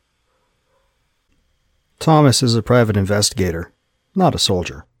 minutes. Thomas is a private investigator, not a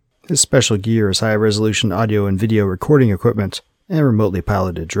soldier. His special gear is high-resolution audio and video recording equipment and remotely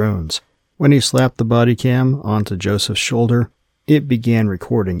piloted drones. When he slapped the body cam onto Joseph's shoulder, it began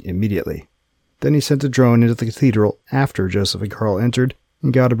recording immediately. Then he sent a drone into the cathedral after Joseph and Carl entered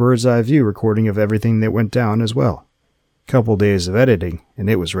and got a bird's eye view recording of everything that went down as well. Couple days of editing, and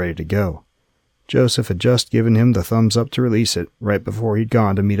it was ready to go. Joseph had just given him the thumbs up to release it right before he'd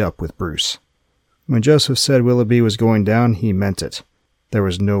gone to meet up with Bruce. When Joseph said Willoughby was going down, he meant it. There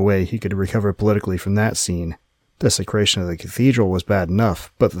was no way he could recover politically from that scene. Desecration of the cathedral was bad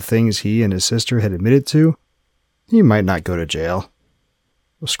enough, but the things he and his sister had admitted to? He might not go to jail.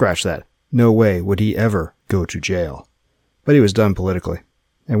 Well, scratch that. No way would he ever go to jail. But he was done politically.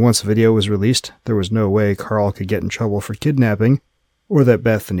 And once the video was released, there was no way Carl could get in trouble for kidnapping, or that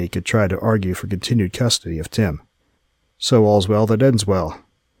Bethany could try to argue for continued custody of Tim. So all's well that ends well.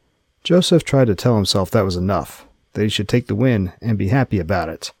 Joseph tried to tell himself that was enough, that he should take the win and be happy about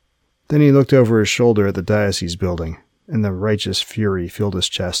it. Then he looked over his shoulder at the diocese building, and the righteous fury filled his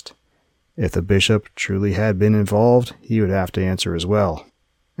chest. If the bishop truly had been involved, he would have to answer as well.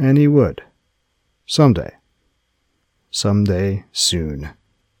 And he would. Someday. Someday soon.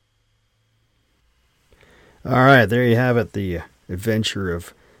 All right, there you have it, the adventure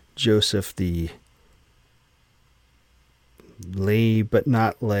of Joseph, the lay but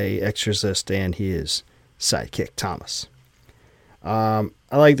not lay exorcist, and his sidekick Thomas. I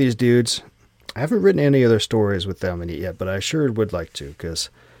like these dudes. I haven't written any other stories with them in it yet, but I sure would like to, because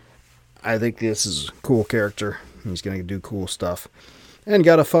I think this is a cool character. He's going to do cool stuff. And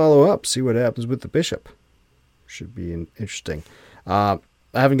got to follow up, see what happens with the bishop. Should be interesting. I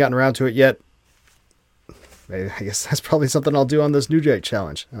haven't gotten around to it yet. I guess that's probably something I'll do on this New Jack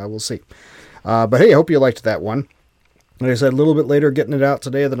challenge. We'll see. But hey, I hope you liked that one. Like I said, a little bit later getting it out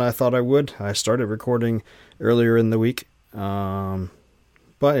today than I thought I would. I started recording earlier in the week.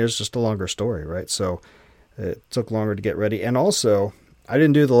 But it was just a longer story, right? So it took longer to get ready. And also, I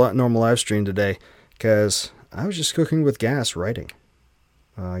didn't do the normal live stream today because I was just cooking with gas writing.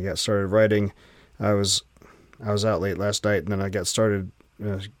 I got started writing. I was out late last night, and then I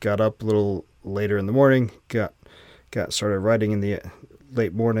got up a little later in the morning, got started writing in the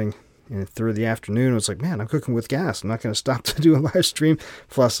late morning and through the afternoon. It was like, man, I'm cooking with gas. I'm not going to stop to do a live stream.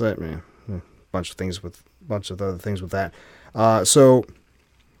 Plus, a bunch of other things with that. So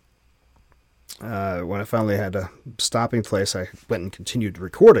when I finally had a stopping place, I went and continued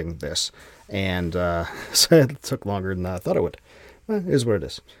recording this, and so it took longer than I thought it would. It is what it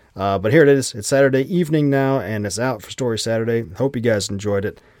is. But here it is. It's Saturday evening now, and it's out for Story Saturday. Hope you guys enjoyed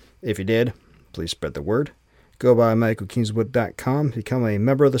it. If you did, please spread the word. Go by michaelkingswood.com. Become a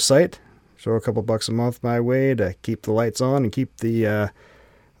member of the site. Throw a couple bucks a month my way to keep the lights on and keep the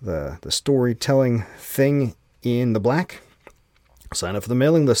storytelling thing in the black. Sign up for the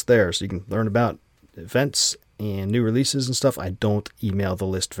mailing list there so you can learn about events and new releases and stuff. I don't email the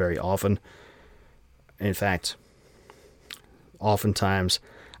list very often. In fact, oftentimes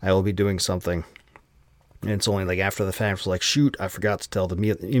I will be doing something and it's only like after the fact. It's like, shoot, I forgot to tell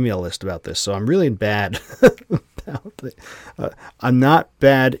the email list about this. So I'm really bad about it. I'm not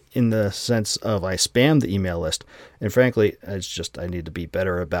bad in the sense of I spam the email list. And frankly, it's just I need to be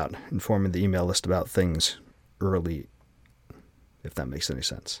better about informing the email list about things early, if that makes any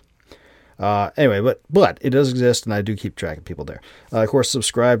sense. Anyway, but it does exist, and I do keep track of people there. Of course,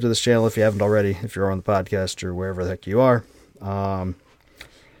 subscribe to this channel if you haven't already, if you're on the podcast or wherever the heck you are.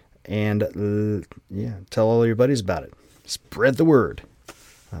 Tell all your buddies about it. Spread the word.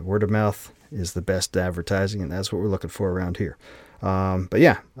 Word of mouth is the best advertising, and that's what we're looking for around here. All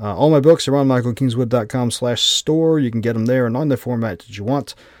my books are on michaelkingswood.com/store. You can get them there and on the format that you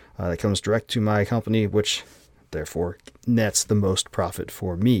want. That comes direct to my company, which therefore nets the most profit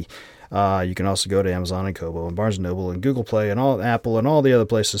for me. You can also go to Amazon and Kobo and Barnes & Noble and Google Play and Apple and all the other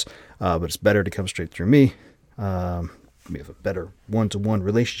places, but it's better to come straight through me. We have a better one-to-one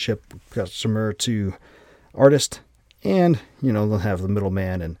relationship, customer to artist, and, they'll have the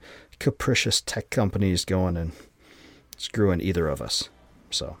middleman and capricious tech companies going and screwing either of us.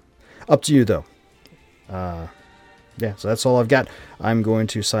 So, up to you, though. So that's all I've got. I'm going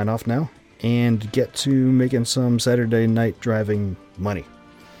to sign off now and get to making some Saturday night driving money,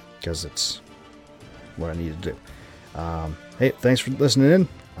 because it's what I need to do. Hey, thanks for listening in.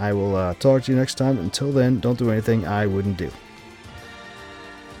 I will talk to you next time. Until then, don't do anything I wouldn't do.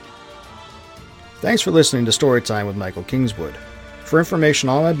 Thanks for listening to Storytime with Michael Kingswood. For information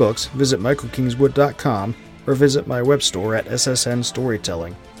on my books, visit michaelkingswood.com or visit my web store at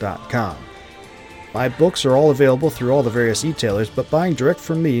ssnstorytelling.com. My books are all available through all the various e-tailers, but buying direct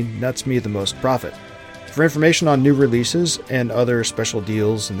from me nets me the most profit. For information on new releases and other special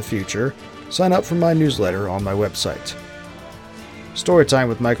deals in the future, sign up for my newsletter on my website. Storytime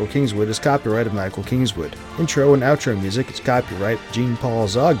with Michael Kingswood is copyrighted Michael Kingswood. Intro and outro music is copyright Jean Paul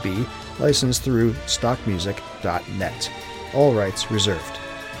Zogby, licensed through stockmusic.net. all rights reserved.